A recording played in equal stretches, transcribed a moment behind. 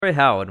Roy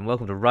Howard, and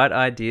welcome to Right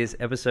Ideas,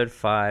 Episode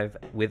 5,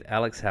 with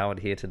Alex Howard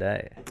here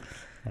today.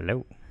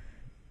 Hello.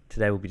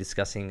 Today we'll be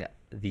discussing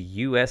the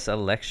US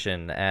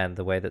election and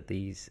the way that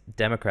these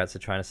Democrats are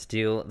trying to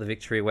steal the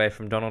victory away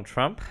from Donald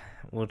Trump.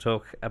 We'll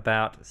talk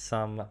about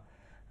some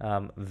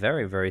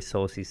very, very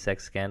saucy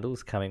sex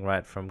scandals coming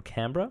right from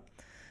Canberra.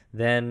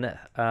 Then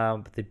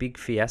the big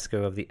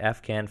fiasco of the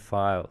Afghan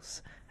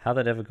files. How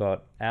that ever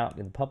got out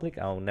in the public,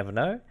 I'll never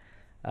know.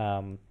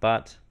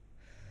 But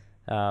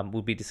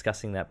we'll be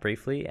discussing that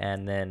briefly,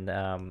 and then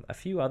a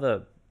few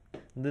other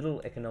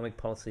little economic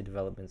policy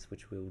developments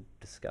which we'll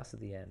discuss at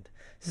the end.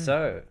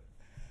 So,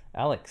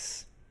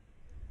 Alex,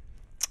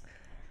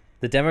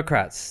 the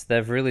Democrats,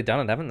 they've really done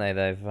it, haven't they?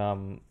 They've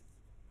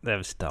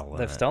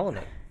stolen stolen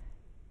it.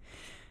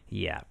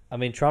 Yeah. I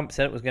mean, Trump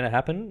said it was going to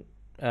happen.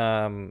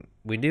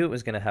 We knew it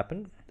was going to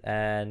happen,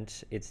 and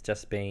it's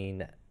just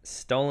been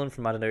stolen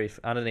from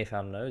underneath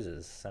our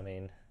noses. I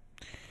mean...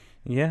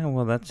 Yeah,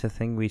 well, that's the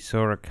thing. We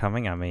saw it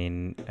coming. I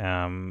mean,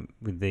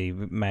 with the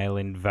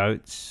mail-in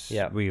votes,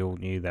 we all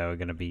knew they were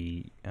going to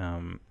be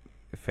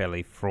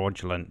fairly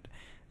fraudulent.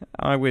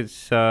 It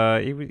was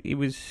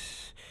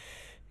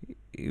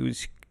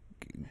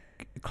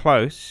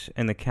close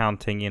in the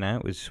counting. You know,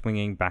 it was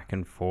swinging back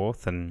and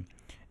forth, and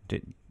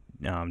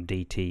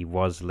DT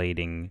was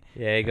leading.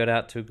 Yeah, he got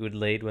out to a good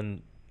lead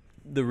when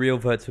the real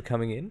votes were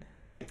coming in.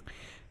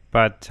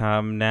 But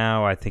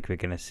now I think we're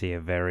going to see a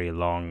very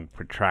long,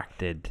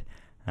 protracted,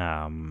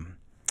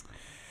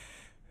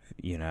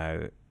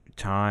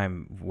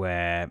 time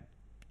where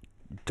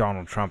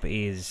Donald Trump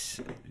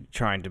is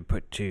trying to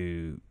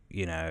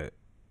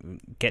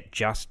get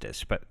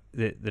justice. But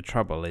the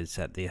trouble is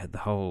that the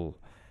whole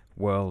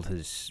world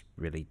has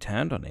really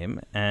turned on him,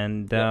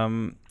 and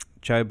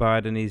Joe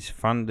Biden is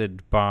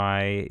funded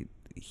by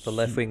the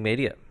left-wing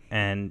media.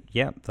 And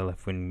the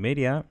left-wing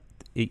media,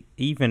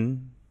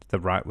 even the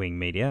right-wing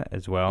media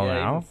as well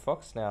now. Even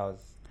Fox now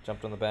has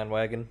jumped on the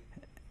bandwagon.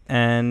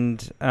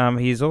 And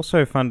he's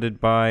also funded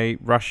by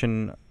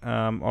Russian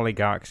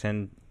oligarchs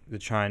and the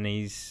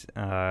Chinese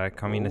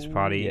Communist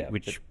Party,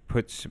 which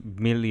puts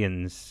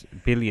billions.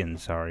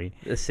 The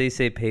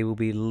CCP will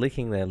be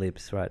licking their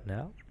lips right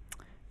now.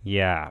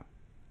 Yeah.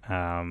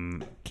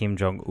 Kim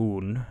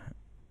Jong-un,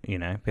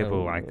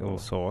 people like all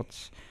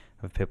sorts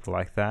of people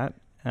like that.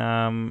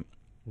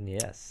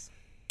 Yes.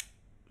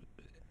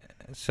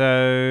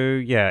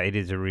 So, it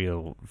is a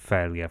real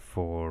failure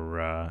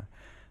for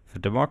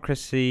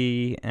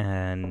democracy,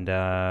 and,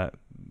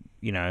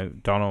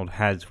 Donald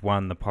has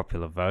won the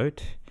popular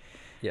vote.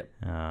 Yep.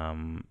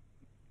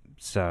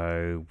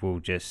 So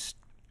we'll just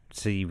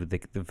see with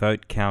the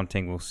vote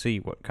counting, we'll see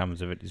what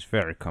comes of it. It's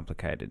very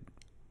complicated.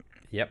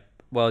 Yep.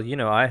 Well,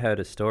 I heard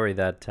a story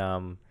that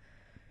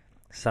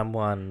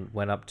someone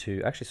went up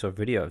to, actually saw a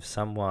video of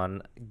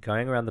someone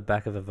going around the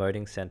back of a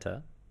voting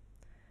center,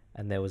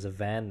 and there was a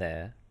van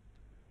there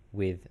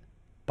with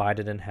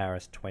Biden and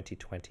Harris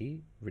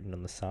 2020 written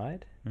on the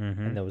side.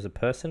 Mm-hmm. And there was a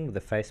person with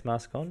a face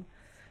mask on,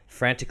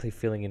 frantically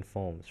filling in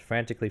forms,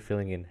 frantically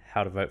filling in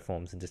how to vote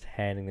forms and just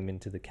handing them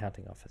into the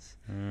counting office.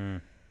 I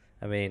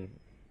mean,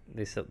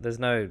 there's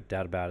no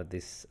doubt about it,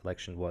 this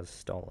election was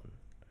stolen.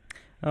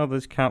 Oh,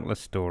 there's countless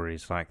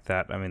stories like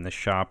that. I mean, the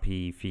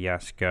Sharpie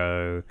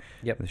fiasco,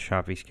 the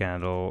Sharpie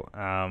scandal,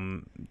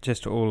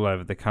 just all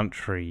over the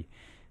country.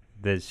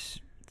 There's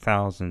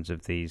thousands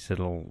of these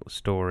little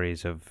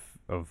stories of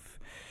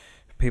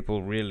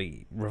people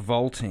really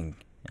revolting.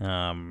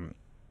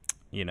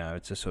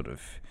 It's a sort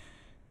of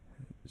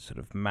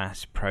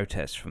mass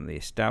protest from the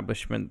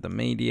establishment, the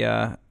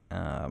media,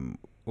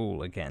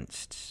 all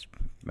against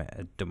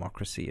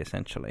democracy,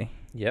 essentially.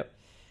 Yep,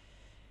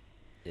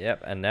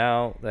 and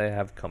now they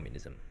have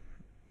communism.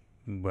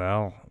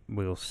 Well,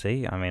 we'll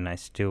see. I mean, I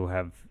still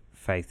have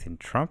faith in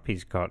Trump.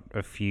 He's got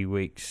a few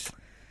weeks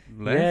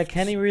left. Yeah,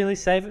 can he really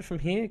save it from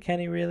here? Can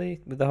he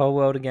really, with the whole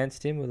world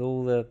against him, with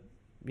all the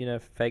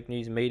fake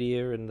news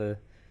media and the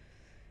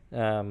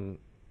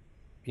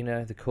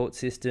the court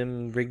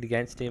system rigged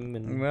against him?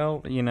 And well,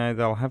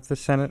 they'll have the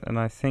Senate, and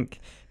I think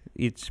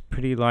it's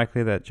pretty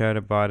likely that Joe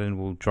Biden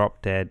will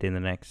drop dead in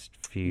the next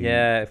few months.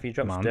 Yeah, if he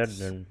drops dead,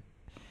 then...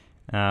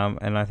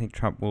 and I think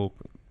Trump will...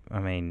 I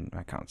mean,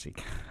 I can't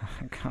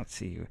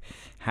see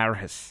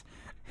Harris.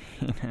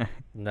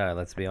 No,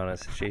 let's be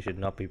honest. She should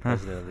not be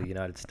president of the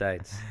United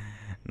States.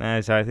 No,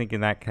 so I think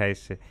in that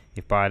case,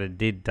 if Biden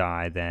did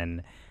die,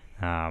 then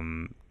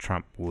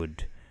Trump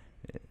would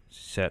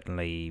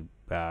certainly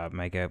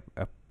make a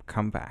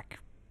comeback.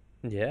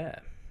 Yeah.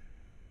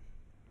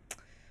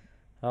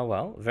 Oh,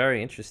 well,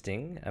 very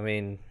interesting. I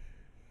mean,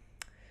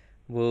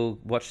 we'll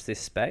watch this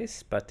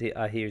space, but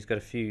I hear he's got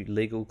a few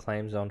legal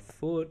claims on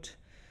foot.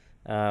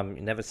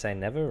 You never say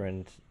never,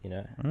 and,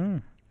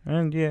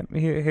 And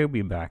he'll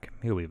be back.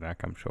 He'll be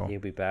back, I'm sure. He'll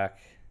be back,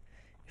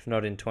 if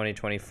not in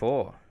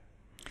 2024.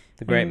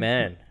 The great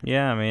man.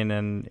 Yeah, I mean,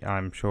 and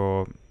I'm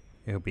sure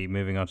he'll be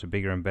moving on to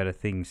bigger and better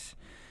things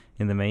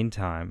in the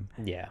meantime.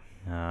 Yeah.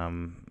 I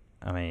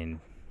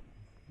mean,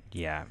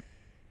 yeah.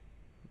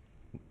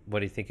 What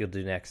do you think he'll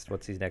do next?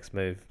 What's his next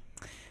move?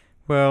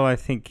 Well, I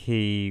think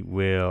he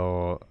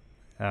will.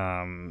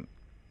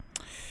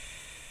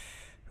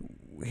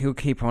 He'll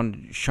keep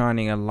on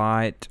shining a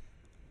light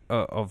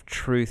of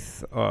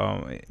truth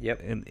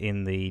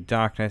in the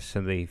darkness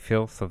and the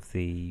filth of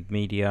the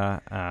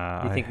media.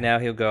 Do you think now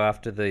he'll go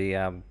after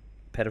the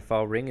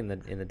pedophile ring in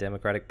the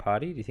Democratic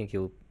Party? Do you think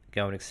he'll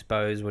go and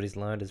expose what he's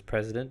learned as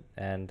president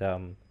and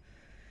go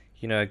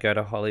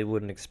to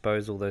Hollywood and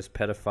expose all those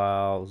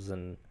pedophiles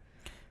and...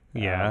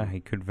 Yeah, he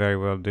could very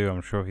well do.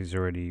 I'm sure he's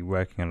already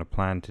working on a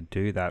plan to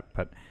do that,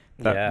 but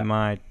that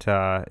might,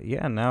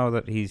 now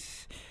that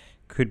he's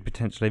could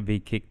potentially be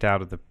kicked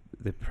out of the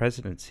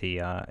presidency,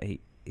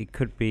 it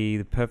could be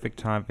the perfect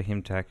time for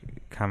him to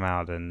come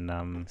out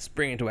and...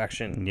 spring into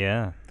action.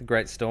 Yeah. The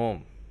Great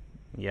Storm.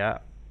 Yeah.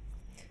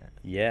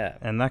 Yeah.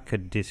 And that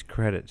could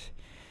discredit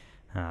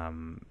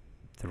the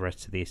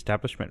rest of the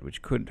establishment,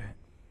 which could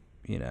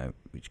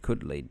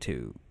lead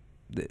to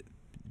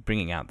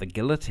bringing out the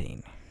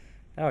guillotine.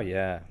 Oh,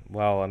 yeah.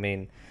 Well, I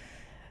mean,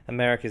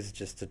 America's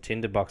just a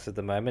tinderbox at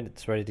the moment.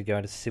 It's ready to go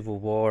into civil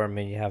war. I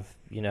mean, you have,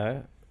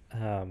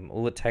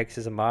 all it takes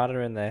is a martyr,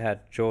 and they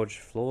had George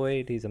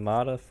Floyd. He's a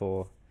martyr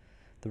for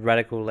the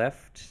radical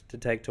left to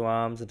take to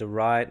arms and to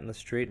riot in the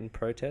street and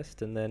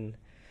protest. And then,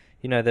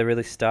 they're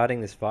really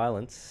starting this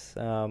violence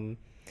and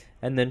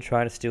then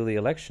trying to steal the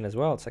election as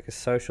well. It's like a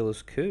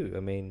socialist coup. I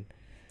mean...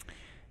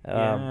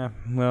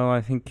 well,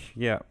 I think,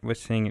 we're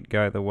seeing it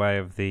go the way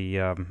of the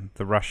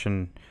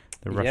Russian...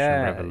 The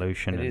Russian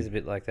Revolution. It is a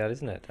bit like that,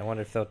 isn't it? I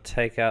wonder if they'll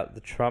take out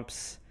the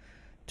Trumps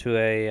to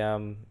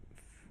a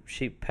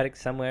sheep paddock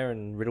somewhere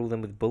and riddle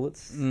them with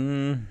bullets.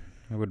 I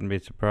wouldn't be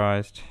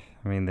surprised.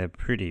 I mean, they're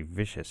pretty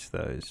vicious,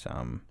 those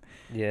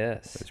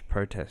those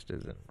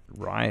protesters and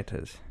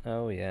rioters.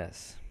 Oh,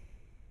 yes.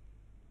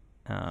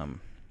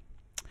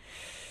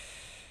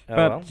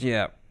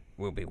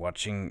 We'll be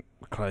watching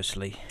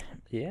closely.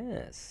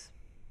 Yes.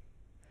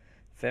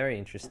 Very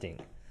interesting.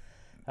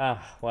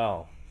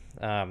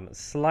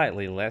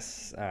 Slightly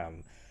less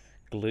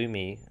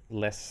gloomy,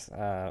 less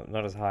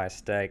not as high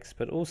stakes,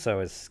 but also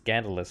as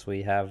scandalous.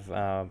 We have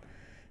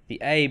the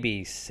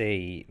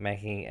ABC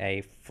making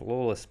a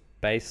flawless,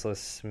 baseless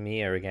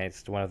smear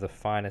against one of the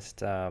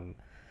finest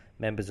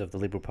members of the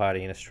Liberal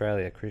Party in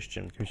Australia,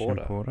 Christian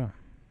Porter.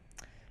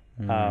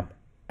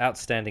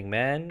 Outstanding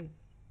man,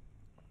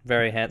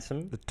 very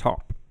handsome. The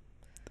top.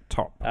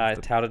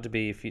 Touted to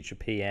be a future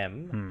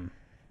PM.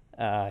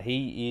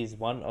 He is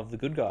one of the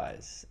good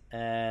guys,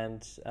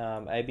 and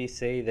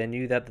ABC, they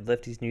knew that, the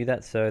lefties knew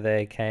that, so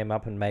they came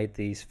up and made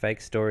these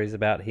fake stories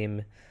about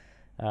him,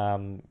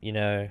 canoodling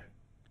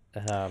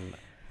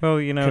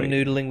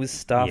with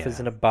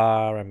staffers in a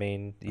bar. I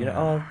mean,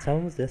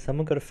 someone was there,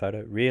 someone got a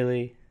photo.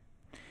 Really?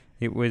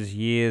 It was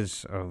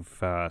years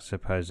of,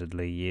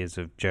 supposedly years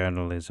of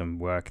journalism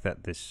work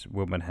that this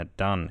woman had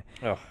done.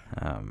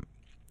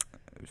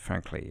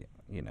 Frankly,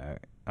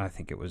 I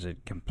think it was a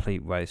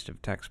complete waste of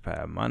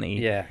taxpayer money.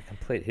 Yeah,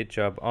 complete hit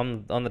job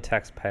on the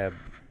taxpayer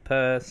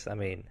purse. I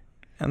mean...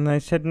 And they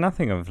said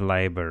nothing of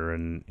Labour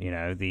and,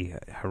 the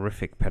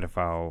horrific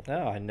pedophile...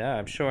 Oh, I know.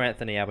 I'm sure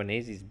Anthony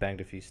Albanese's banged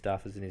a few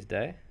staffers in his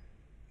day.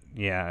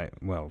 Yeah,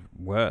 well,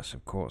 worse,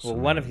 of course. Well,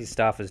 one of his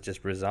staffers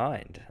just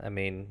resigned. I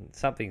mean,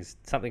 something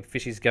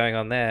fishy's going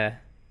on there.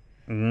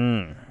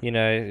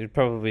 It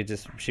probably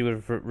she would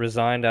have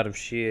resigned out of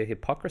sheer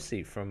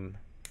hypocrisy from...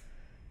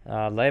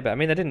 Labour. I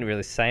mean, they didn't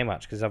really say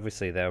much because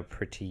obviously they were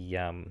pretty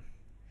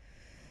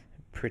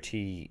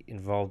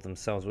involved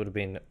themselves. Would have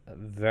been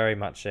very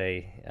much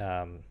a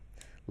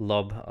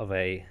lob of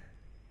a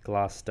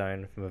glass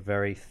stone from a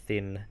very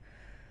thin,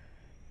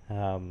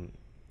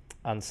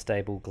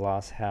 unstable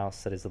glass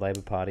house that is the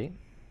Labour Party.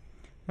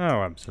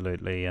 Oh,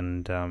 absolutely,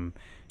 and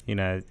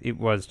it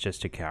was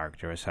just a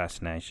character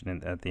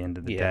assassination at the end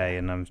of the day,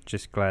 and I'm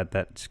just glad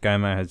that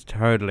ScoMo has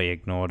totally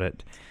ignored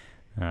it.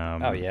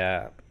 Oh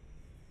yeah.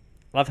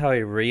 Love how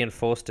he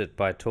reinforced it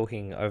by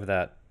talking over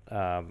that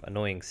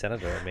annoying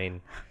senator. I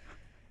mean,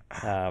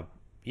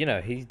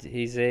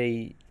 he's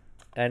a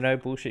no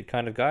bullshit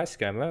kind of guy,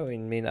 ScoMo. I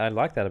mean, I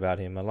like that about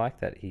him. I like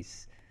that he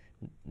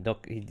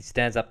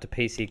stands up to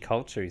PC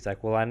culture. He's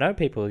like, well, I know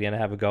people are going to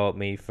have a go at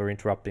me for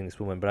interrupting this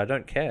woman, but I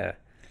don't care.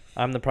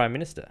 I'm the Prime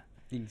Minister.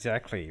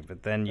 Exactly,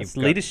 but then you've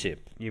got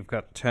leadership. You've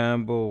got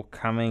Turnbull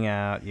coming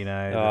out,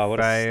 what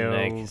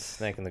a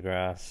snake in the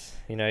grass.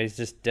 He's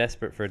just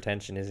desperate for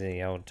attention, isn't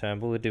he, old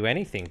Turnbull? He'd do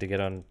anything to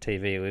get on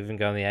TV. He'll even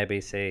go on the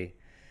ABC.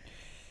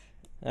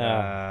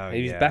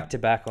 He was back to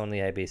back on the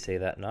ABC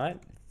that night.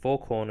 Four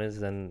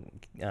Corners and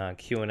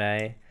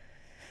Q&A.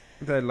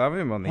 They love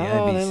him on the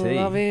ABC. They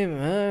love him.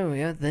 Oh,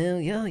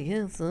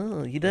 yes.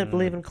 Oh, you don't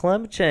believe in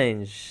climate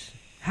change?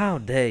 How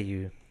dare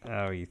you?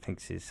 Oh, he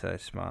thinks he's so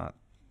smart.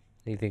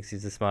 He thinks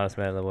he's the smartest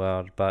man in the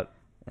world, but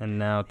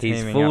now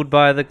he's fooled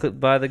by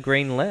the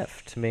green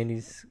left. I mean,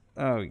 he's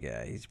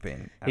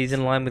he's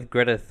in line with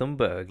Greta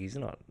Thunberg. He's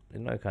no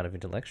kind of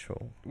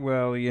intellectual.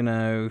 Well, he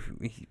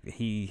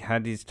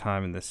had his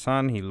time in the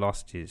sun. He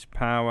lost his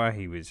power.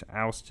 He was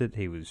ousted.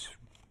 He was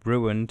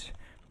ruined,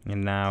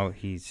 and now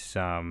he's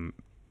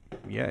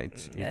Yeah,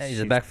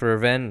 he's back for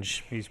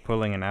revenge. He's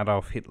pulling an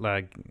Adolf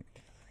Hitler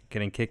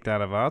getting kicked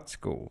out of art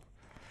school.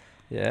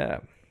 Yeah.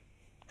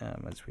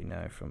 As we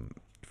know from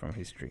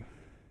history.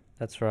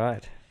 That's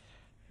right.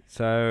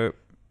 So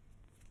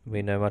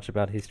we know much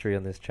about history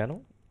on this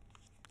channel.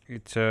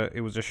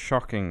 It was a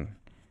shocking,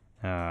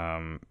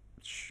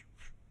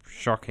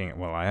 shocking.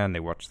 Well, I only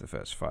watched the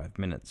first 5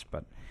 minutes,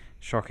 but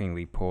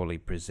shockingly poorly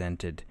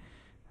presented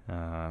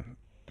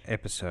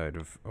episode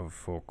of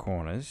Four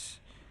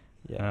Corners.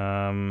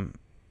 Yeah.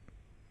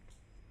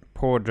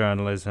 Poor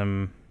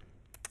journalism.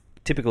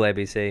 Typical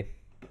ABC.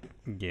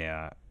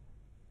 Yeah.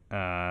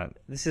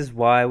 This is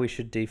why we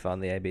should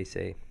defund the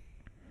ABC.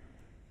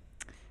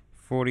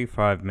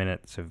 45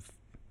 minutes of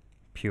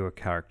pure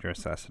character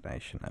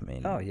assassination. I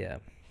mean. Oh yeah.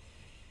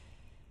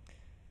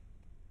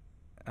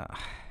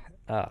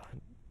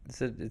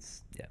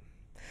 It's yeah.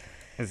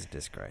 It's a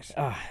disgrace.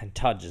 And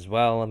Tudge as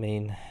well. I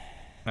mean,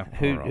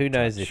 who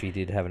knows if he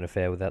did have an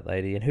affair with that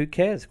lady, and who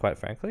cares? Quite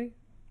frankly.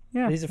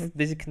 Yeah.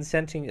 These are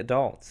consenting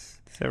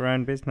adults. It's their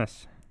own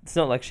business. It's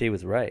not like she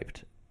was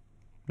raped.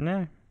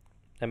 No.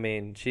 I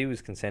mean, she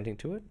was consenting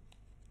to it.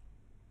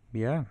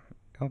 Yeah.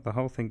 Oh, the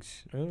whole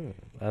thing's...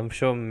 I'm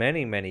sure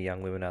many, many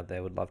young women out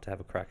there would love to have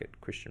a crack at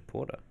Christian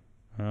Porter.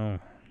 Oh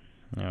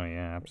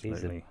yeah,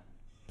 absolutely.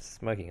 He's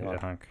smoking a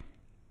hunk.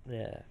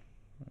 Yeah.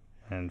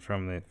 And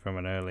from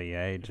an early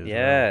age as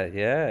well.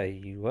 Yeah,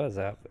 he was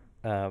up.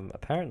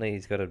 Apparently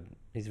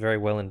he's very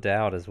well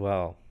endowed as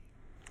well.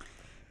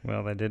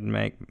 Well, they did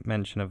make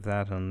mention of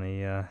that on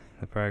the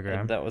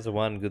program. And that was the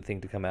one good thing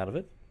to come out of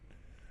it.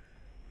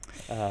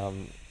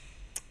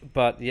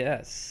 But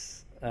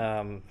yes,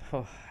 and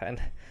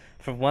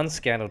from one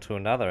scandal to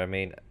another, I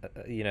mean,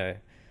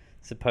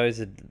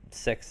 supposed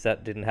sex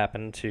that didn't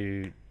happen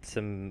to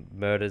some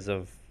murders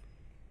of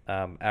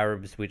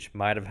Arabs, which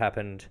might have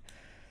happened.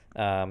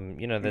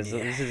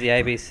 This is the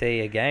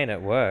ABC again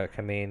at work.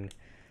 I mean,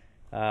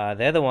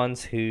 they're the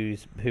ones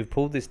who've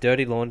pulled this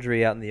dirty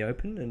laundry out in the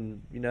open,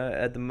 and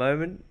at the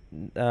moment,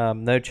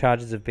 no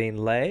charges have been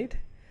laid.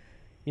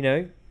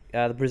 The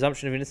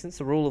presumption of innocence,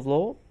 the rule of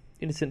law.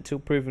 Innocent till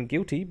proven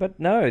guilty, but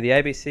no, the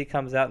ABC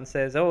comes out and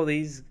says,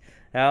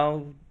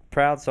 our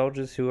proud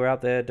soldiers who are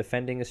out there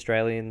defending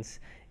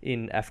Australians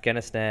in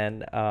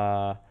Afghanistan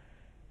are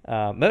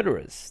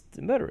murderers.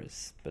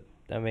 But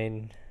I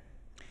mean,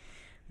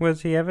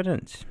 where's the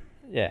evidence?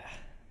 Yeah,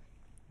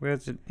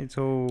 where's it? It's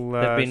all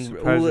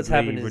all that's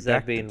happened is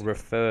they've redacted. been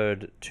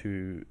referred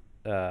to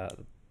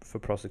for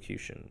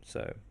prosecution.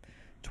 So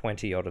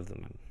 20 odd of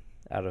them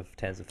out of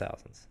tens of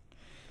thousands.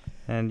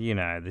 And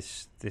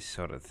this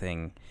sort of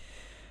thing.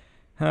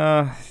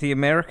 The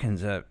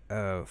Americans are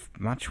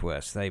much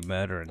worse. They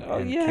murder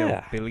and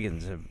kill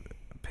billions of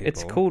people.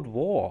 It's called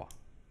war.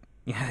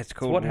 Yeah, it's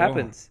called what war.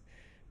 happens.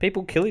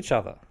 People kill each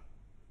other.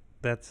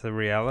 That's the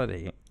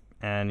reality.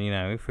 And,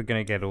 if we're going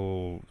to get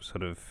all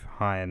sort of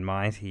high and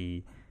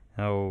mighty,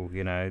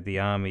 the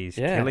army's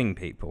killing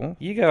people.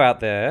 You go out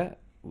there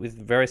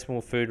with very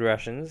small food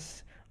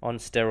rations, on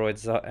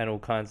steroids and all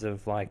kinds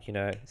of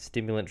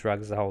stimulant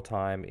drugs the whole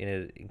time in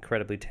an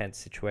incredibly tense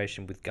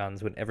situation with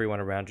guns when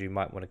everyone around you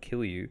might want to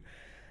kill you,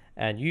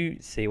 and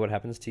you see what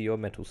happens to your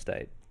mental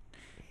state.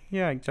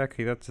 Yeah,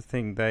 exactly. That's the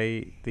thing.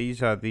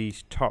 These are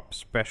these top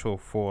special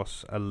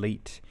force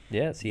elite.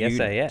 Yeah, it's the units.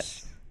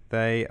 SAS.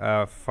 They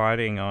are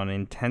fighting on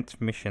intense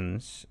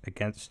missions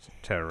against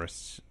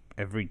terrorists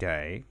every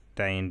day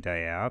in,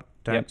 day out.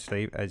 Don't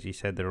sleep. As you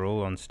said, they're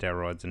all on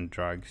steroids and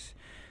drugs.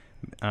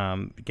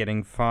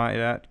 Getting fired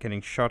at,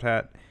 getting shot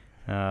at,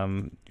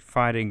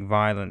 fighting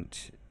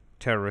violent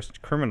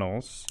terrorist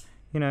criminals.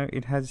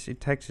 It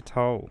takes a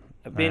toll.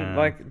 I mean,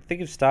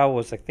 think of Star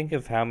Wars. Think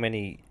of how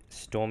many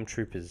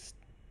stormtroopers,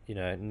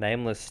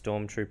 nameless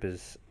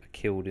stormtroopers are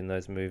killed in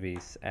those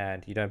movies,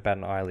 and you don't bat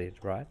an eyelid,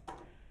 right?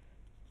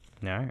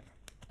 No.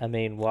 I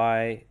mean,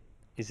 why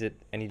is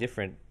it any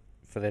different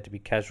for there to be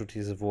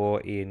casualties of war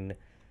in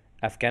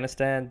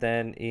Afghanistan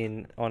than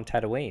on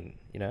Tatooine?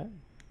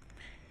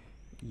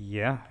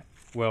 Yeah,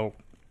 well,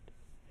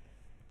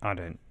 I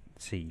don't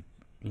see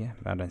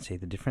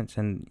the difference.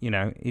 And,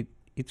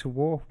 it's a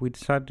war. We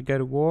decided to go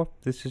to war.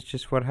 This is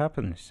just what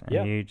happens.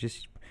 And you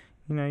just,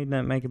 you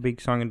don't make a big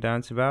song and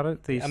dance about it.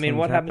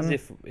 What happens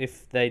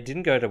if they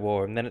didn't go to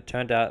war and then it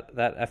turned out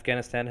that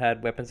Afghanistan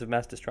had weapons of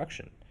mass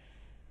destruction?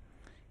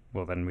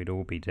 Well, then we'd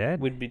all be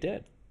dead. We'd be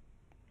dead.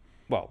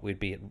 Well, we'd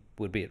be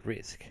at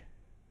risk.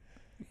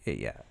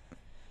 Yeah.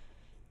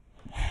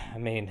 I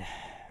mean...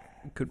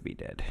 Could be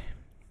dead.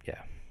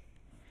 Yeah.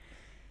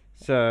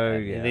 So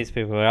these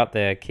people are out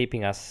there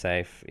keeping us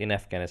safe in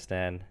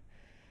Afghanistan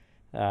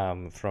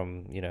from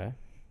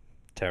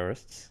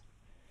terrorists.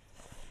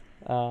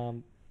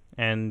 And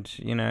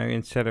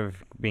instead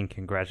of being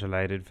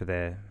congratulated for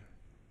their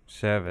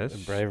service,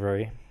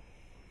 bravery,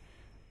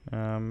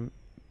 they're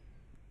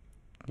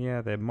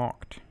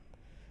mocked.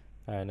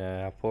 I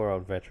know, our poor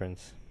old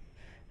veterans,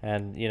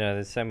 and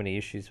there's so many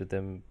issues with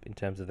them in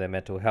terms of their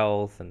mental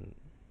health and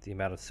the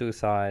amount of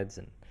suicides,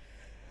 and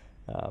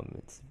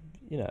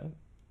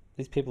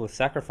these people are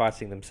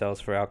sacrificing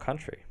themselves for our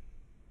country.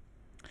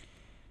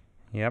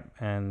 Yep,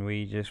 and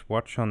we just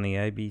watch on the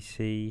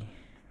ABC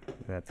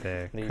that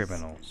they're These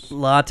criminals.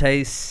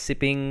 Latte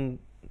sipping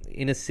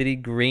inner city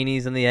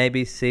greenies on the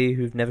ABC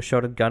who've never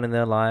shot a gun in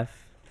their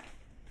life.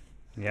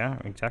 Yeah,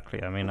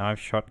 exactly. I mean, I've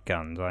shot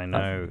guns. I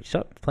know. I've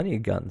shot plenty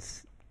of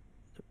guns.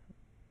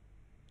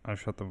 I've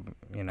shot them,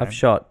 I've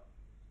shot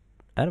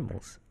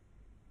animals.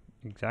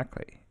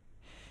 Exactly.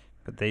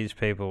 But these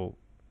people,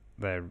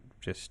 they're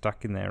just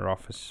stuck in their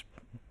office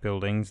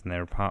buildings and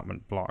their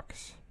apartment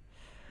blocks.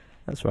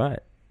 That's right.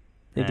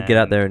 Need to get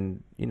out there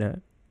and,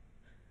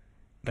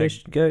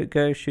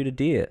 go shoot a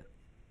deer.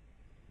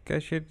 Go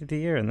shoot a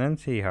deer and then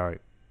see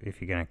if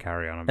you're going to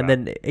carry on about.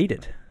 And then eat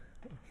it.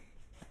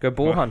 Go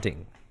boar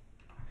hunting.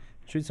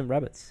 Shoot some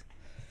rabbits.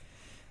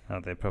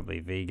 Oh, they're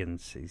probably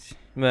vegans.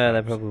 Well,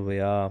 they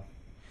probably are.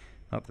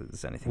 Not that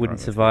there's anything. Wouldn't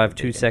survive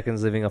 2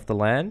 seconds living off the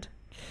land.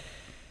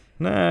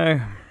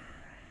 No.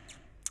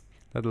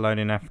 Let alone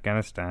in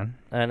Afghanistan.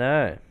 I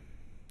know.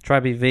 Try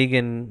be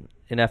vegan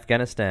in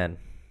Afghanistan.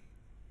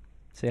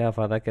 See how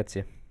far that gets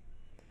you.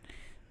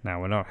 No,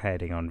 we're not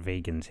hating on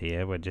vegans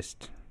here. We're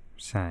just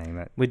saying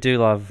that. We do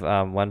love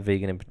one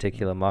vegan in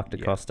particular, Mark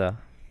DaCosta.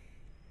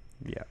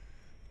 Yeah.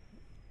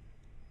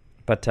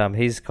 But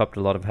he's copped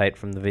a lot of hate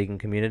from the vegan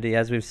community,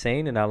 as we've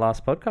seen in our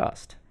last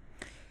podcast.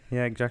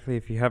 Yeah, exactly.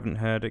 If you haven't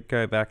heard it,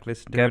 go back,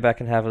 listen to it. Go back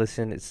and have a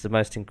listen. It's the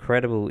most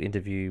incredible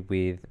interview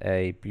with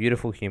a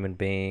beautiful human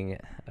being.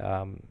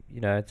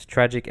 It's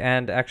tragic.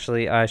 And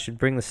actually, I should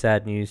bring the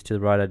sad news to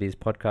the Right Ideas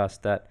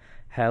podcast that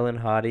Hale and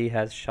Hardy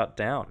has shut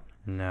down.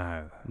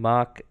 No.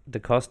 Mark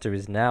DaCosta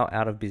is now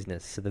out of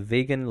business. So the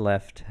vegan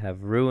left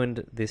have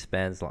ruined this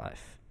man's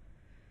life.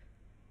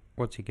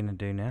 What's he going to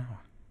do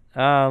now?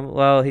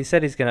 Well, he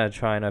said he's going to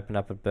try and open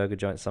up a burger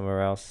joint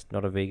somewhere else,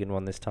 not a vegan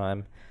one this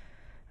time.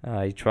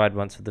 He tried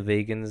once with the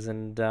vegans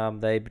and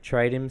they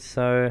betrayed him,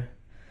 so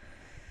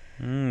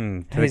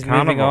he's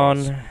moving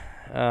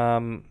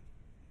on.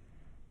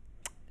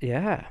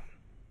 Yeah,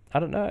 I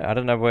don't know. I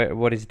don't know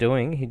what he's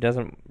doing. He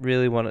doesn't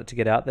really want it to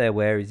get out there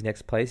where his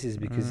next place is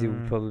because he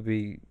will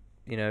probably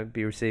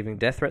be receiving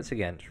death threats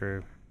again.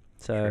 True.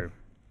 So True.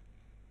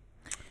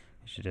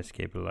 You should just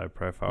keep a low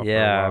profile.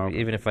 Yeah, for a while.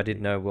 even if I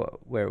did know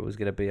where it was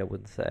going to be, I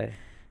wouldn't say.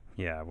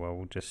 Yeah, well,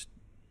 we'll just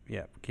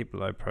keep a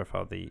low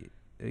profile. The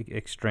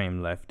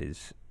extreme left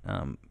is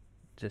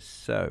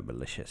just so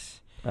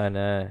malicious. I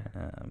know.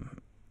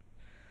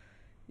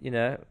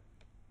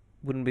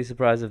 Wouldn't be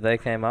surprised if they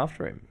came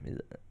after him.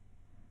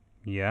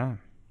 Yeah.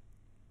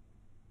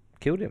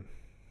 Killed him.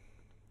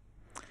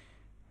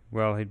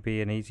 Well, he'd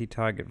be an easy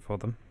target for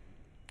them.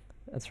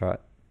 That's right.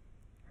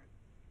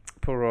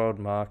 Poor old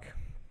Mark.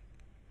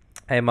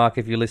 Hey, Mark,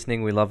 if you're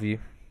listening, we love you.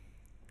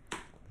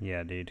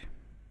 Yeah, dude.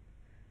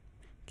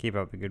 Keep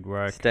up the good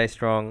work. Stay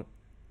strong.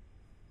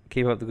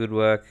 Keep up the good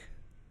work.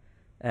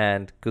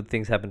 And good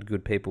things happen to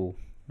good people.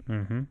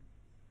 Mm-hmm.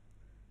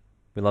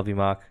 We love you,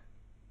 Mark.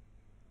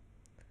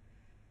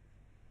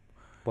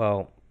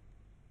 Well,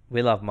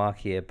 we love Mark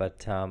here,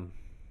 but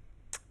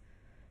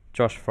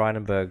Josh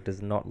Frydenberg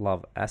does not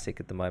love ASIC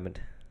at the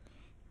moment.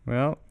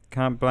 Well,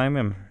 can't blame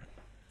him.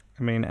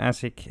 I mean,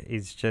 ASIC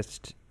is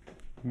just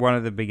one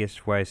of the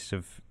biggest wastes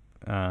of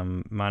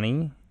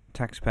money,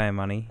 taxpayer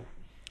money,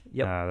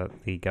 that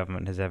the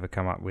government has ever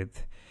come up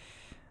with.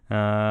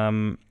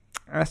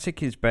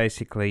 ASIC is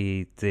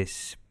basically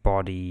this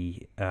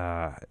body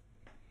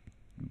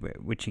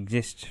which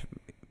exists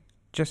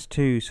just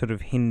to sort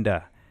of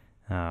hinder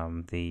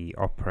the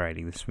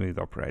smooth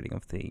operating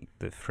of the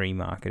free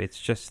market. It's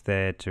just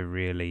there to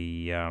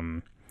really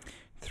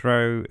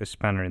throw a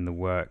spanner in the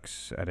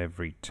works at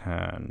every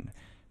turn.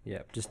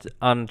 Yeah, just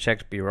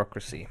unchecked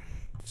bureaucracy.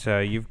 So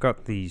you've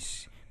got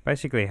these,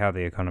 basically how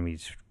the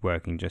economy's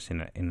working just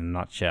in a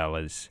nutshell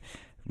is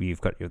you've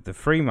got the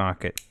free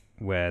market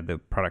where the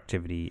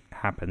productivity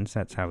happens.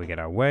 That's how we get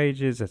our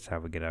wages, that's how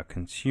we get our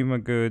consumer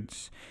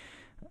goods.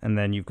 And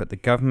then you've got the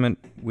government,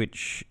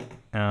 which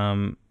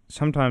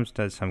sometimes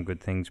does some good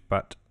things,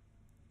 but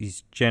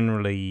is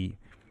generally,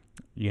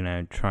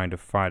 trying to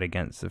fight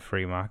against the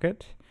free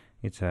market.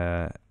 It's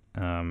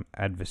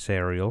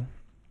adversarial.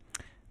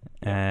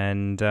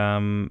 And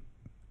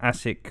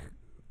ASIC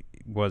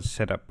was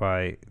set up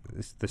by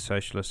the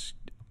Socialist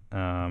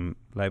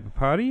Labour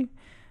Party,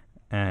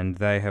 and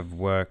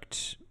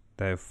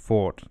they've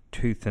fought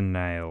tooth and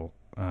nail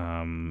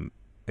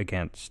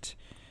against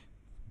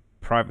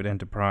private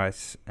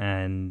enterprise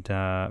and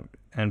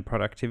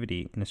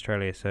productivity in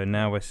Australia. So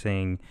now we're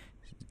seeing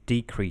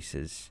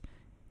decreases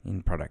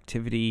in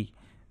productivity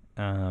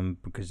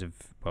because of,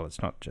 well,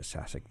 it's not just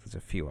ASIC, there's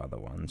a few other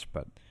ones,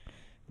 but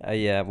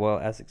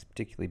ASIC's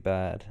particularly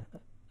bad.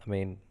 I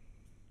mean,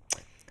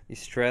 the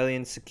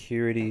Australian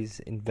Securities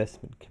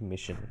Investment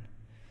Commission.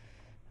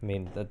 I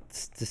mean, that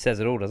just says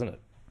it all, doesn't it?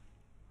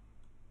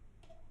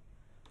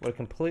 What a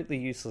completely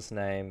useless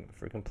name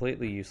for a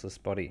completely useless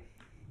body.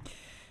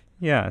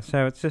 Yeah,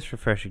 so it's just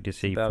refreshing to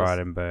see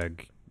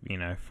Frydenberg,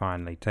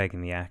 finally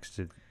taking the axe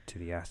to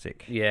the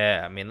ASIC.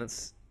 Yeah, I mean,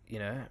 let's,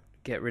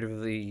 get rid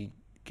of the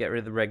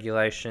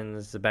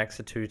regulations. The banks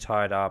are too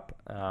tied up.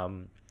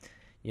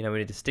 we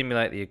need to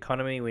stimulate the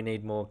economy. We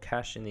need more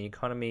cash in the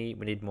economy.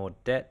 We need more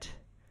debt.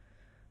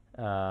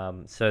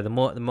 So the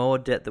more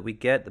debt that we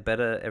get, the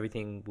better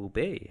everything will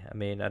be. I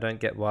mean, I don't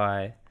get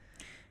why.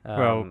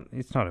 Well,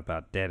 it's not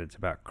about debt. It's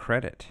about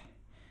credit.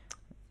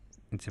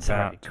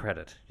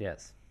 Credit.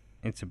 Yes.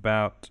 It's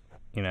about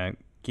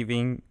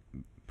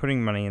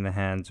putting money in the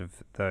hands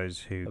of those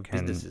who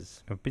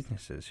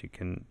businesses who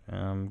can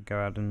go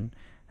out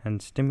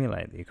and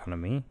stimulate the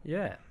economy.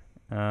 Yeah.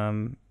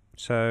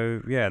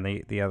 So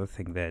the other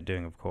thing they're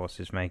doing, of course,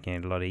 is making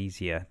it a lot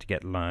easier to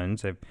get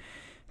loans. They've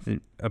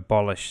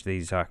abolished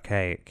these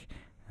archaic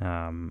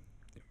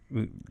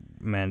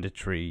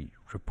mandatory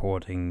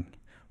reporting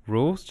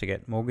rules to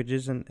get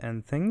mortgages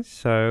and things.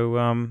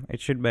 So it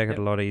should make it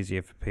a lot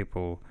easier for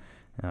people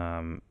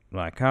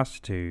like us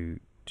to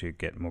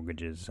get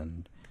mortgages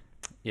and.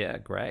 Yeah,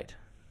 great.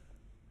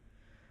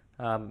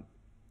 I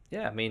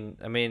mean,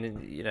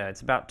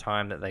 it's about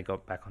time that they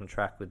got back on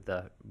track with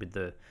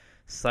the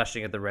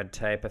slashing of the red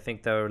tape. I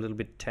think they were a little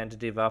bit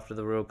tentative after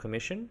the Royal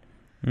Commission,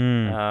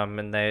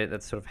 and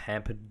that sort of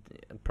hampered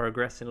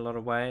progress in a lot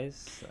of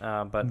ways.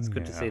 But it's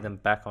good to see them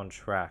back on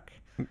track.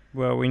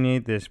 Well, we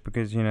need this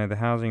because the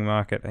housing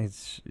market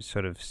is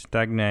sort of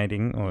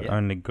stagnating or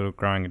only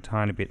growing a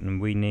tiny bit,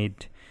 and we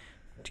need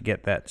to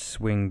get that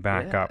swing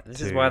back up. This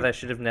is why they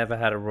should have never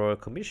had a Royal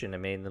Commission. I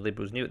mean, the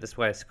Liberals knew it. This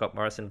way Scott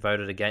Morrison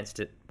voted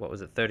against it,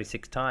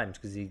 36 times,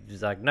 because he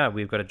was like, no,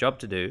 we've got a job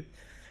to do.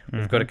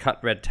 We've got to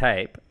cut red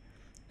tape.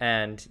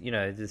 And,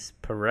 this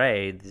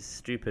parade, this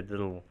stupid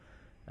little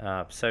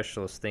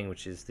socialist thing,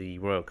 which is the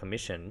Royal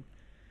Commission,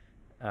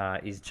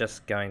 is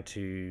just going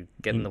to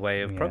get in the way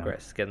of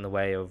progress, get in the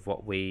way of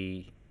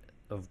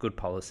of good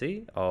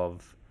policy,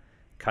 of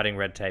cutting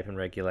red tape and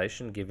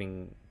regulation,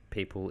 giving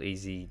people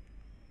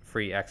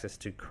free access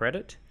to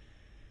credit,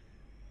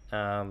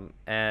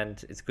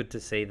 and it's good to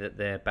see that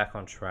they're back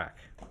on track.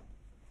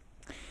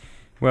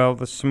 Well,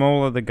 the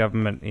smaller the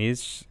government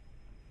is,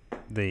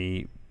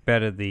 the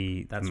better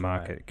the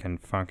market can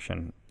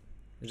function.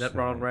 Is that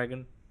Ronald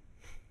Reagan?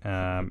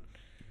 Yeah.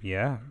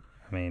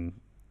 I mean,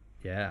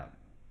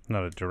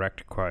 not a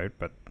direct quote,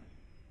 but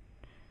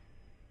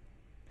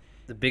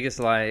the biggest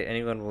lie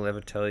anyone will ever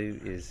tell you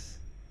is,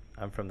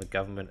 "I'm from the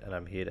government and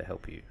I'm here to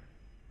help you."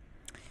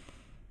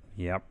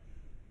 Yep.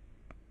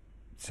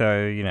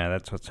 So,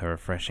 that's what's so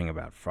refreshing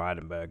about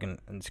Frydenberg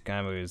and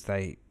ScoMo is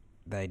they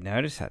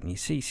notice that. And you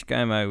see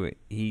ScoMo,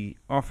 he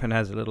often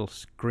has a little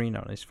grin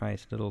on his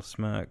face, a little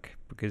smirk,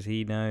 because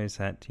he knows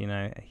that,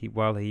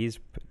 while he is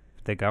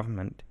the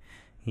government,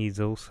 he's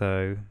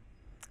also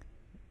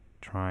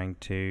trying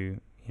to,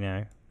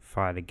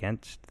 fight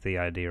against the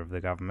idea of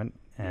the government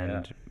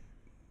and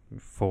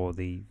for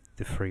the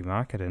free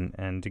market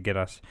and to get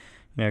us,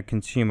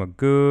 consumer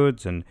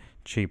goods and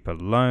cheaper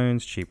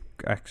loans, cheap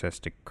access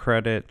to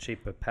credit,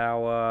 cheaper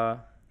power,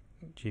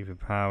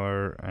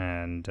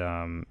 and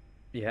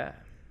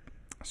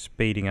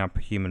speeding up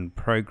human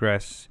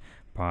progress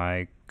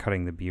by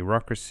cutting the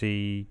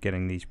bureaucracy,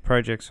 getting these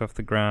projects off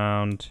the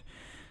ground.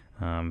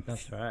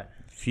 That's right.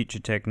 Future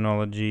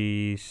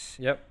technologies.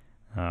 Yep.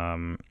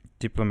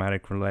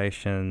 Diplomatic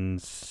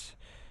relations.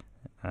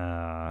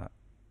 Yeah.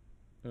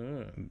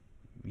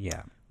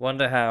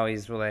 Wonder how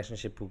his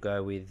relationship will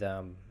go with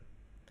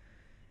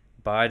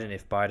Biden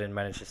if Biden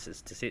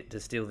manages to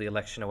steal the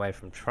election away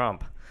from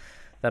Trump.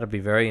 That'll be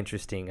very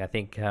interesting. I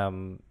think,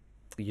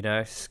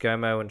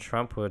 ScoMo and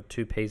Trump were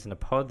two peas in a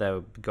pod.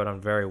 They got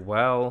on very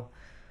well,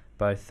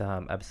 both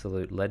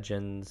absolute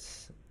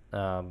legends.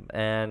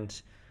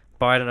 And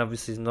Biden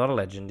obviously is not a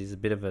legend. He's a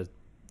bit of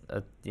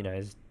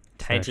he's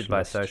tainted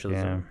by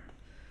socialism.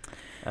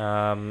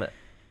 Yeah.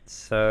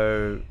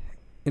 So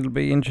it'll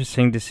be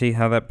interesting to see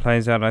how that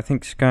plays out. I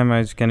think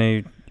ScoMo's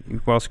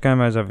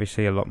ScoMo's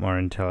obviously a lot more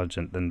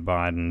intelligent than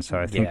Biden, so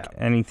I think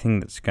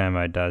anything that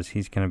ScoMo does,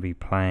 he's going to be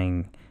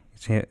playing.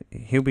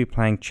 He'll be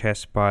playing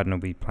chess. Biden will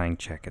be playing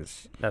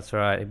checkers. That's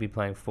right. He'll be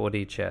playing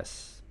 4D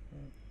chess.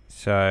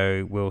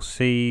 So we'll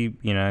see,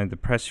 the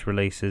press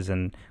releases,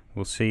 and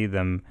we'll see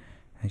them,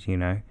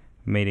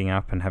 meeting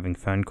up and having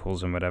phone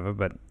calls and whatever.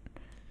 But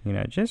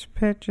just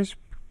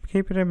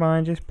keep it in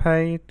mind. Just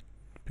pay a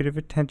bit of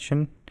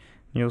attention.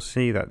 You'll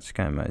see that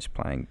ScoMo's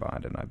playing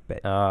Biden, I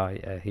bet. Oh,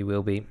 yeah, he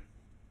will be.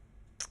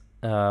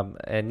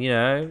 And,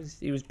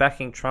 he was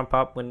backing Trump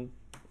up when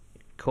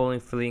calling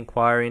for the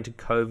inquiry into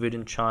COVID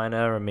in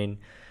China. I mean,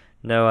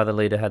 no other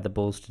leader had the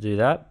balls to do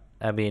that.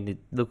 I mean,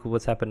 look at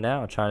what's happened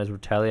now. China's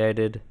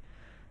retaliated.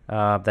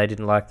 They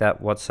didn't like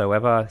that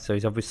whatsoever. So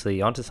he's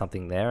obviously onto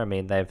something there. I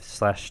mean, they've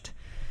slashed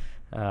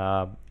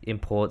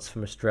imports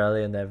from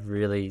Australia, and they've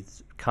really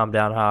come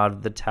down hard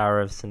with the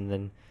tariffs. And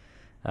then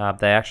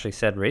they actually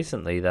said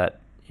recently that,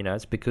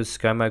 it's because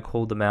ScoMo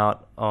called them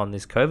out on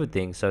this COVID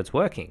thing, so it's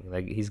working.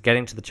 Like, he's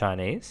getting to the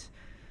Chinese,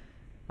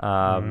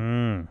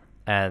 and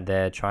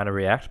they're trying to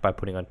react by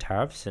putting on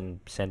tariffs and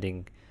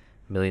sending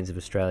millions of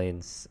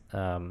Australians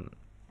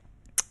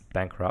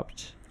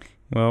bankrupt.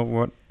 Well,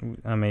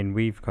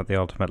 we've got the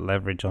ultimate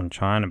leverage on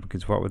China,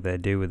 because what would they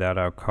do without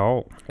our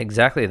coal?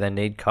 Exactly, they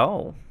need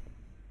coal.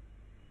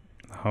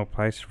 whole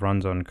place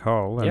runs on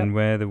coal, Yep. and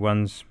we're the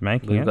ones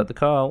making We've it. got the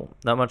coal.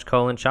 Not much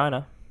coal in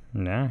China.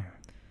 No,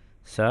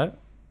 So,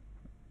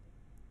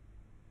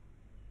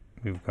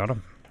 we've got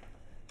them.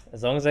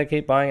 as long as they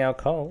keep buying our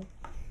coal.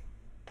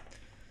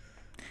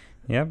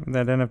 Yep,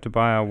 they don't have to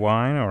buy our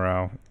wine or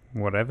our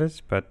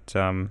whatevers, but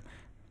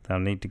they'll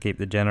need to keep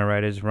the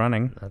generators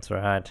running. That's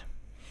right.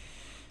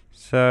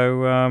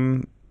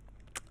 So,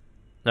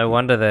 No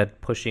wonder they're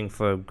pushing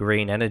for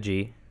green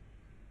energy.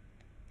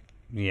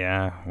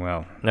 yeah,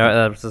 well,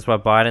 No, that's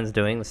what Biden's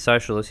doing. The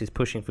socialist, he's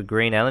pushing for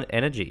green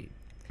energy.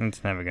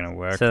 it's never going to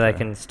work. So they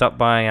can stop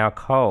buying our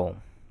coal.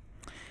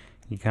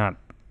 You can't,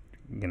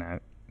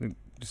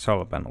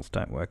 solar panels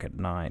don't work at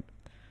night.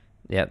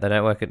 Yeah, they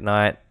don't work at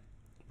night.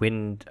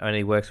 Wind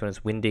only works when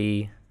it's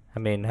windy. I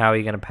mean, how are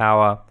you going to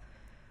power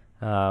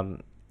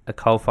a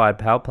coal-fired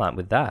power plant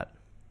with that?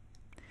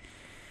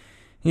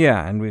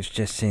 Yeah, and we've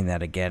just seen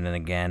that again and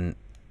again,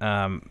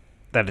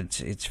 that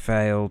it's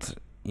failed,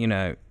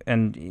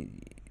 and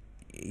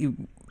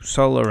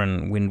solar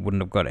and wind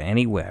wouldn't have got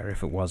anywhere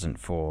if it wasn't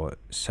for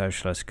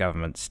socialist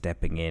governments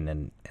stepping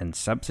in and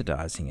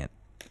subsidizing it.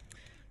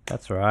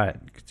 That's right.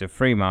 It's a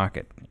free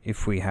market.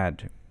 If we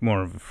had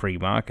more of a free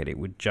market, it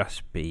would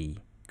just be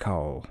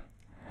coal.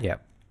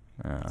 Yep.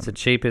 It's the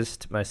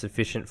cheapest, most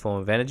efficient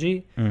form of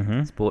energy. Mm-hmm.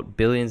 It's brought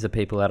billions of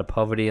people out of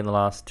poverty in the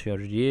last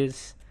 200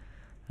 years.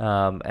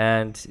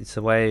 And it's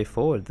a way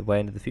forward, the way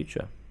into the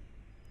future.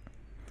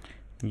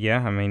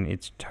 Yeah, I mean,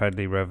 it's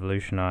totally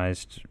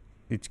revolutionized.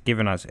 It's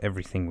given us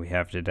everything we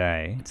have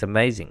today. It's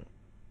amazing.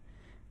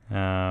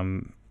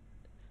 Don't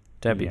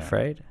Don't be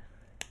afraid.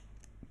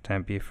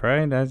 Don't be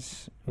afraid.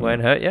 That's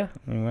Won't hurt you.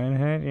 It won't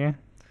hurt you.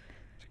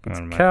 It's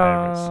one of my coal.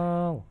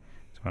 favorites.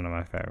 It's one of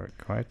my favorite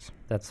quotes.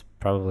 That's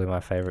probably my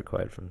favorite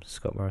quote from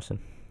Scott Morrison.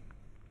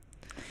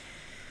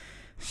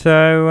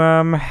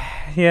 So,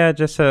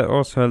 just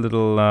also a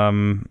little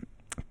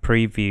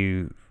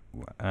preview,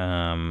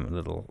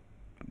 little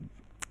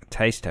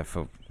taster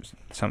for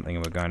something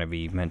we're going to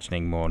be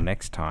mentioning more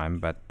next time.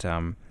 But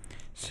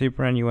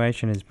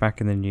superannuation is back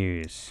in the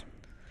news.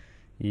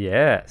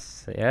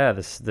 Yes, yeah.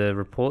 The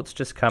reports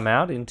just come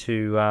out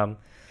into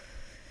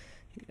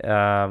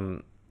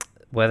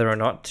whether or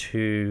not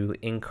to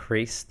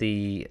increase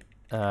the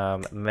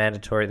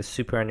the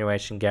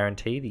superannuation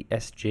guarantee, the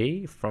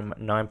SG, from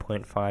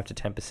 9.5 to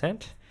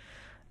 10%.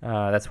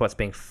 That's what's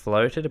being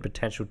floated, a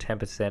potential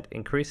 10%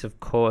 increase. Of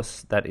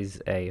course, that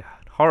is a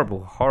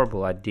horrible,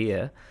 horrible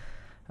idea.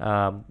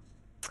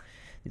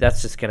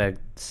 That's just going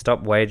to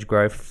stop wage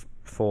growth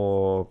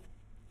for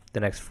the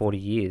next 40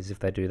 years if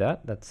they do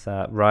that. That's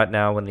right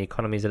now when the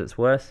economy is at its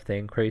worst, they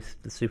increase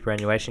the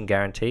superannuation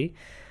guarantee.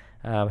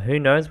 Who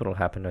knows what will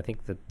happen? I think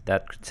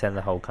that could send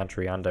the whole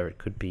country under. It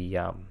could be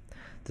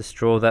the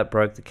straw that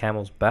broke the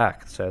camel's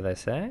back, so they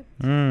say.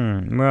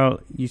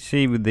 Well, you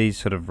see with these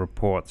sort of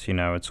reports,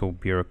 it's all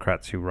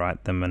bureaucrats who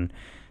write them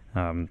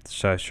and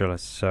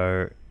socialists.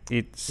 So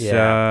it's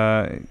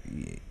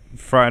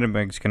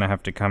Frydenberg's going to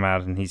have to come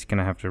out and he's going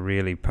to have to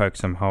really poke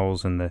some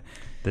holes in the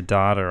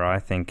data, I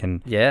think,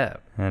 and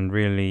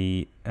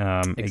really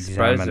expose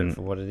examine it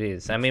for what it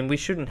is. I mean, we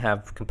shouldn't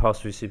have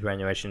compulsory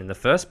superannuation in the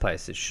first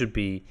place. It should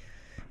be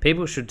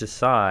people should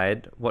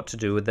decide what to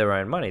do with their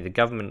own money. The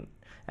government,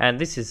 and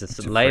this is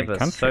a Labour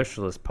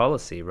socialist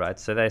policy, right?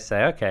 So they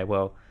say, okay,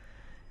 well,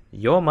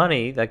 your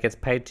money that gets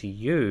paid to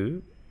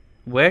you,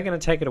 we're going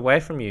to take it away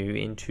from you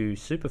into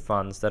super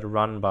funds that are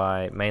run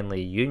by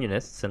mainly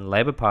unionists and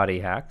Labour Party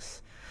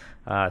hacks,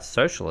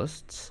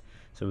 socialists.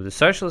 So the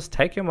socialists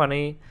take your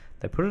money,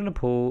 they put it in a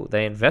pool,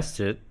 they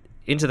invest it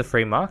into the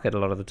free market a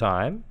lot of the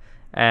time,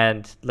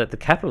 and let the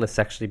capitalists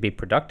actually be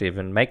productive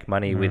and make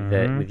money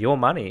with your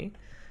money.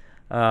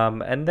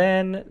 And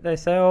then they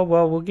say, oh,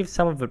 well, we'll give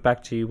some of it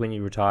back to you when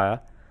you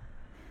retire.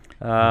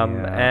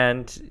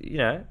 And,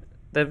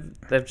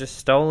 they've just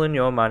stolen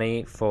your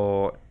money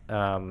for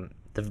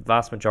the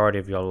vast majority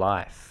of your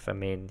life. I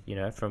mean,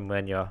 from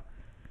when as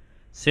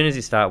soon as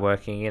you start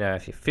working,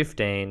 if you're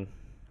 15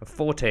 or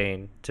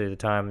 14 to the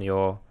time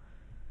you're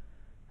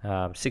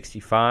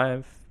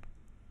 65,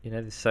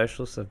 the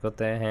socialists have got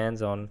their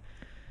hands on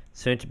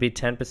soon to be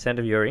 10%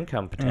 of your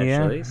income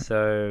potentially. Yeah.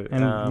 So,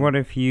 and what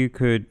if you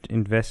could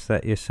invest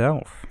that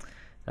yourself?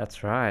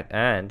 That's right.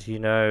 And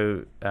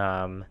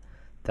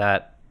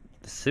that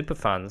super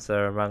funds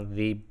are among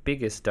the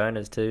biggest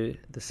donors to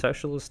the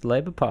Socialist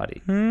Labour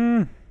Party.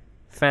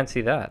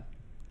 Fancy that.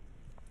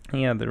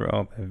 Yeah, they're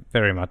all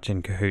very much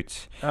in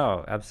cahoots.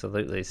 Oh,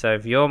 absolutely. So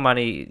if your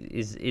money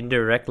is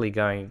directly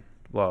going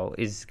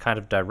to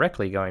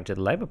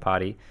the Labour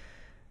Party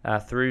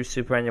through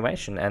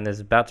superannuation, and there's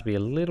about to be a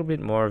little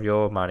bit more of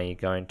your money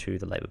going to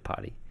the Labour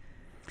Party.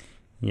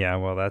 Yeah,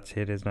 well, that's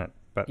it, isn't it?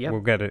 But we'll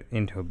get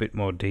into a bit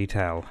more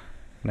detail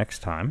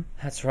next time.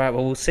 That's right.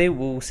 Well, we'll see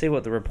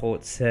what the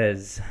report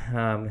says.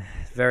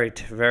 Very,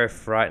 very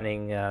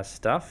frightening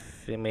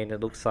stuff. I mean, it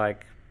looks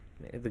like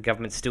the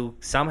government's still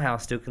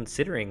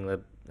considering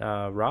the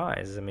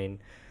rise. I mean,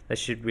 they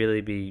should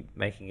really be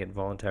making it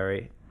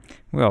voluntary.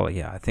 Well,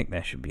 yeah, I think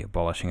they should be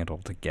abolishing it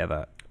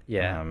altogether.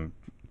 Yeah.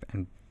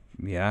 And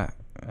Yeah.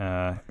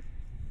 Well,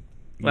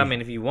 I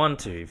mean, if you want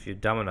to, if you're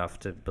dumb enough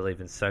to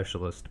believe in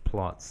socialist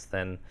plots,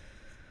 then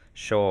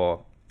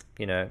sure,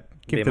 you know,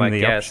 give be my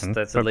the guest. option,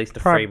 That's at least a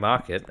free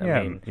market. Yeah,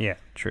 I mean, yeah,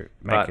 true.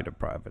 Make it a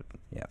private.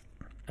 Yeah.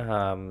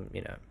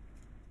 You know,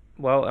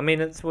 well, I mean,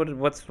 it's what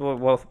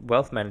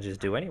wealth managers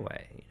do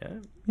anyway. You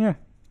know. Yeah.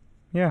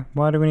 Yeah.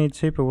 Why do we need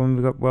super when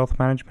we've got wealth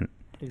management?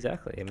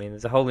 Exactly. I mean,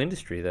 there's a whole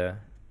industry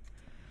there.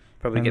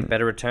 Probably get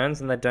better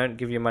returns, and they don't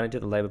give your money to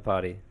the Labour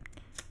Party.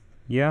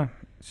 Yeah,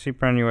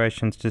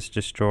 superannuation's just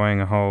destroying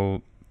a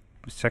whole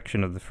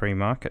section of the free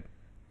market.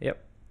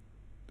 Yep.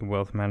 The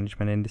wealth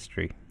management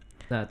industry.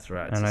 That's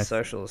right. It's a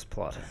socialist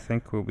plot. I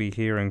think we'll be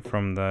hearing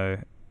from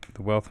the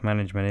wealth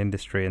management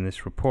industry in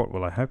this report.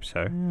 Well, I hope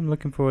so. I'm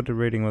looking forward to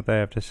reading what they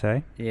have to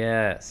say.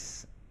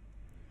 Yes.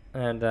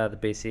 And the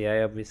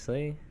BCA,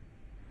 obviously.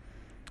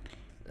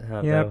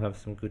 They'll have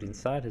some good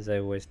insight, as they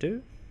always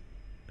do.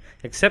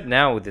 Except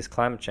now with this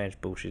climate change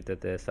bullshit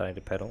that they're starting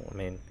to peddle. I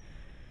mean,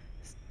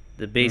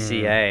 the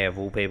BCA, of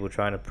all people,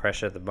 trying to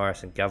pressure the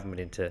Morrison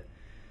government into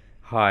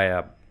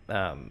higher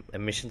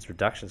emissions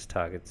reductions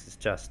targets is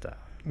just... it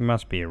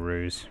must be a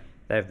ruse.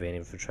 They've been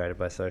infiltrated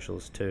by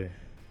socialists too.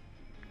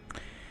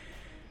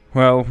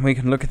 Well, we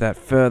can look at that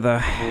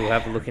further. We'll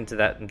have a look into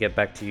that and get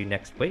back to you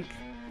next week.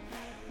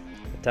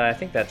 But I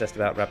think that just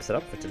about wraps it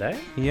up for today.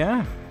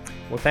 Yeah.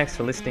 Well, thanks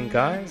for listening,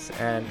 guys.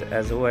 And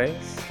as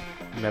always,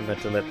 remember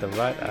to let the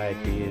right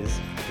ideas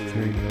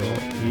through your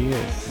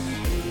ears.